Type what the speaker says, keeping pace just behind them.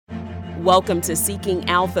Welcome to Seeking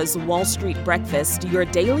Alpha's Wall Street Breakfast, your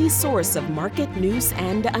daily source of market news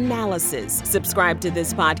and analysis. Subscribe to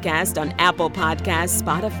this podcast on Apple Podcasts,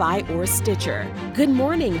 Spotify, or Stitcher. Good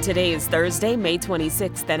morning. Today is Thursday, May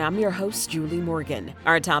 26th, and I'm your host, Julie Morgan.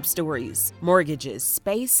 Our top stories: mortgages,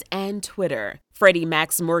 space, and Twitter. Freddie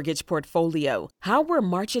Mac's mortgage portfolio. How were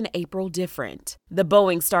March and April different? The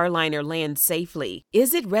Boeing Starliner lands safely.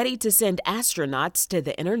 Is it ready to send astronauts to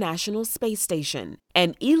the International Space Station?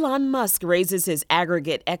 And Elon Musk raises his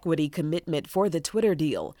aggregate equity commitment for the Twitter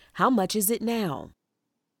deal. How much is it now?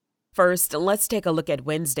 First, let's take a look at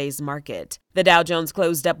Wednesday's market. The Dow Jones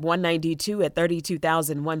closed up 192 at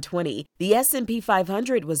 32,120. The S&P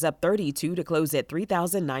 500 was up 32 to close at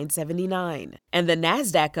 3,979. And the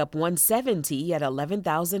Nasdaq up 170 at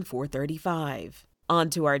 11,435. On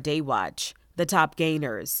to our day watch. The top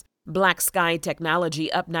gainers. Black Sky Technology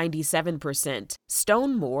up 97%,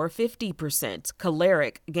 Stonemore 50%,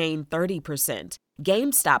 Caleric gained 30%,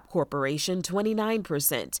 GameStop Corporation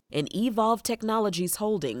 29%, and Evolve Technologies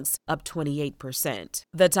Holdings up 28%.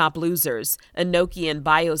 The top losers: Enochian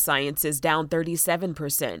Biosciences down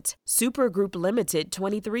 37%, Supergroup Limited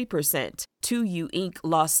 23%, 2U Inc.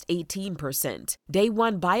 lost 18%, Day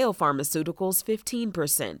One Biopharmaceuticals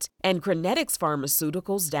 15%, and Crinetics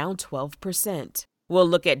Pharmaceuticals down 12%. We'll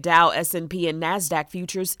look at Dow, S&P, and NASDAQ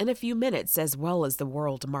futures in a few minutes, as well as the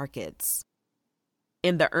world markets.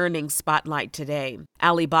 In the earnings spotlight today: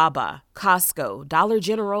 Alibaba, Costco, Dollar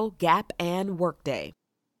General, Gap, and Workday.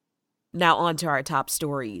 Now on to our top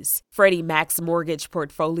stories. Freddie Mac's mortgage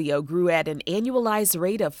portfolio grew at an annualized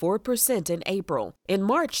rate of 4% in April. In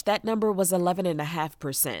March, that number was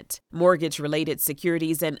 11.5%. Mortgage-related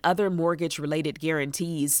securities and other mortgage-related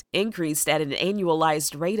guarantees increased at an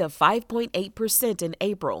annualized rate of 5.8% in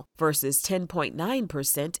April versus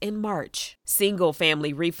 10.9% in March.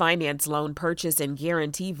 Single-family refinance loan purchase and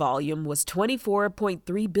guarantee volume was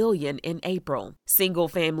 $24.3 billion in April.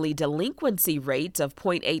 Single-family delinquency rate of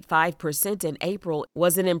 0.85% in April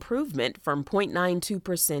was an improvement from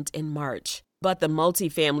 0.92% in March. But the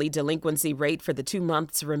multifamily delinquency rate for the 2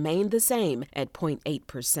 months remained the same at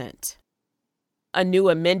 0.8%. A new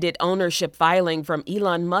amended ownership filing from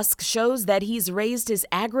Elon Musk shows that he's raised his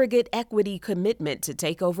aggregate equity commitment to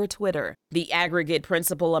take over Twitter. The aggregate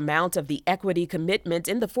principal amount of the equity commitment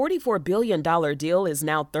in the $44 billion deal is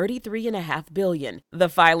now $33.5 billion. The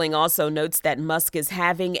filing also notes that Musk is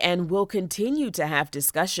having and will continue to have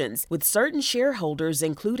discussions with certain shareholders,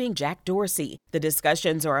 including Jack Dorsey. The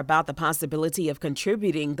discussions are about the possibility of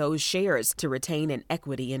contributing those shares to retain an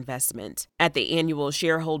equity investment. At the annual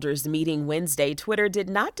shareholders meeting Wednesday, Twitter did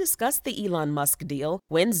not discuss the Elon Musk deal.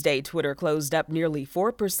 Wednesday, Twitter closed up nearly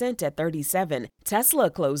 4% at 37. Tesla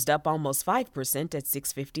closed up almost 5% at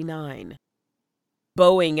 659.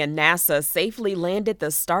 Boeing and NASA safely landed the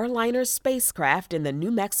Starliner spacecraft in the New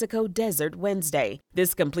Mexico desert Wednesday.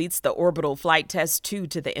 This completes the orbital flight test 2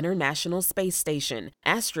 to the International Space Station.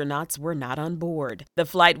 Astronauts were not on board. The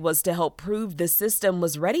flight was to help prove the system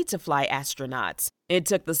was ready to fly astronauts. It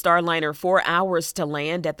took the Starliner 4 hours to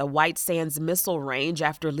land at the White Sands Missile Range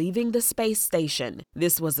after leaving the space station.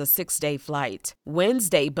 This was a 6-day flight.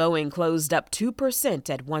 Wednesday, Boeing closed up 2%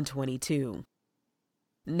 at 122.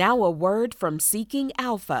 Now a word from Seeking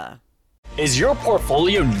Alpha. Is your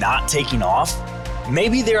portfolio not taking off?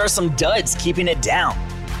 Maybe there are some duds keeping it down.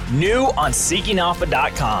 New on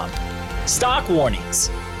SeekingAlpha.com. Stock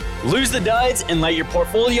warnings. Lose the duds and let your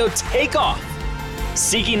portfolio take off.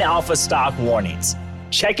 Seeking Alpha stock warnings.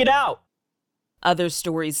 Check it out. Other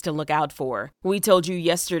stories to look out for. We told you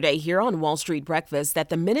yesterday here on Wall Street Breakfast that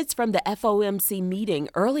the minutes from the FOMC meeting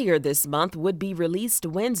earlier this month would be released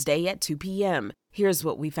Wednesday at 2 p.m. Here's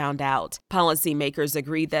what we found out. Policymakers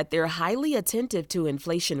agreed that they're highly attentive to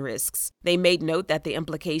inflation risks. They made note that the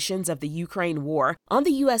implications of the Ukraine war on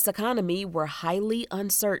the U.S. economy were highly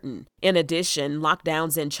uncertain. In addition,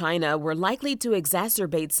 lockdowns in China were likely to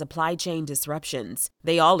exacerbate supply chain disruptions.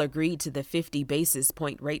 They all agreed to the 50 basis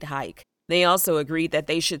point rate hike. They also agreed that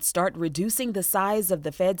they should start reducing the size of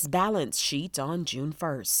the Fed's balance sheet on June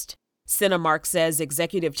 1st. Cinemark says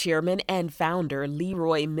executive chairman and founder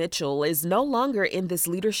Leroy Mitchell is no longer in this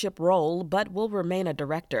leadership role but will remain a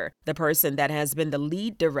director. The person that has been the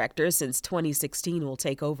lead director since 2016 will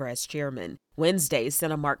take over as chairman. Wednesday,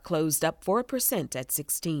 Cinemark closed up 4% at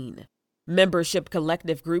 16. Membership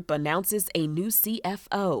Collective Group announces a new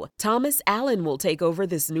CFO. Thomas Allen will take over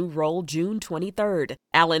this new role June 23rd.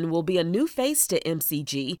 Allen will be a new face to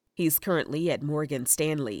MCG. He's currently at Morgan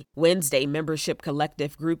Stanley. Wednesday, Membership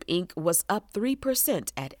Collective Group Inc. was up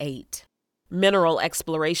 3% at 8. Mineral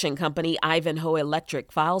exploration company Ivanhoe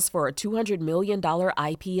Electric files for a $200 million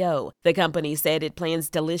IPO. The company said it plans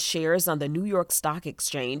to list shares on the New York Stock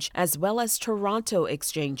Exchange as well as Toronto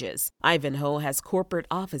exchanges. Ivanhoe has corporate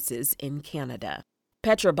offices in Canada.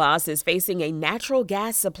 Petrobras is facing a natural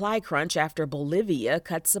gas supply crunch after Bolivia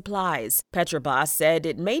cut supplies. Petrobras said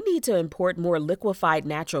it may need to import more liquefied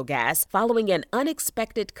natural gas following an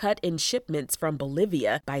unexpected cut in shipments from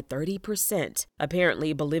Bolivia by 30%.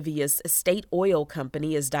 Apparently, Bolivia's state oil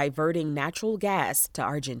company is diverting natural gas to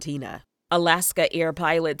Argentina. Alaska Air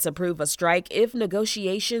pilots approve a strike if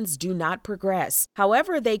negotiations do not progress.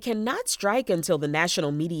 However, they cannot strike until the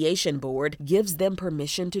National Mediation Board gives them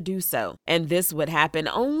permission to do so. And this would happen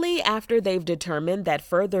only after they've determined that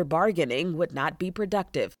further bargaining would not be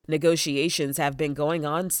productive. Negotiations have been going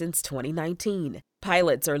on since 2019.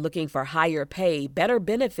 Pilots are looking for higher pay, better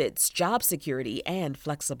benefits, job security, and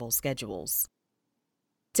flexible schedules.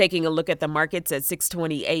 Taking a look at the markets at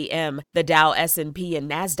 6:20 a.m., the Dow, S&P, and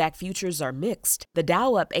NASDAQ futures are mixed. The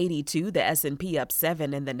Dow up 82, the S&P up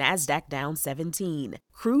 7, and the NASDAQ down 17.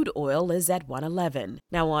 Crude oil is at $111.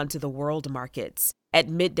 Now on to the world markets. At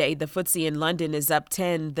midday, the FTSE in London is up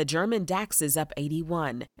 10, the German DAX is up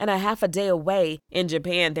 81. And a half a day away, in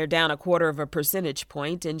Japan, they're down 0.25 percentage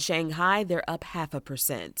point. In Shanghai, they're up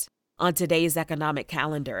 0.5%. On today's economic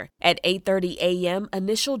calendar, at 8:30 a.m.,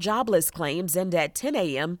 initial jobless claims, and at 10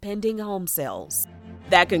 a.m., pending home sales.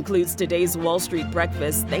 That concludes today's Wall Street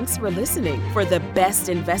Breakfast. Thanks for listening. For the best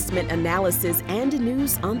investment analysis and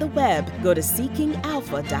news on the web, go to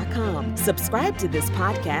seekingalpha.com. Subscribe to this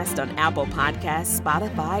podcast on Apple Podcasts,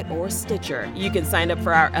 Spotify, or Stitcher. You can sign up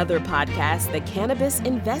for our other podcasts, the Cannabis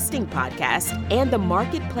Investing Podcast and the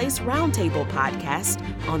Marketplace Roundtable Podcast,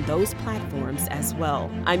 on those platforms as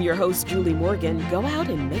well. I'm your host, Julie Morgan. Go out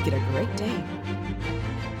and make it a great day.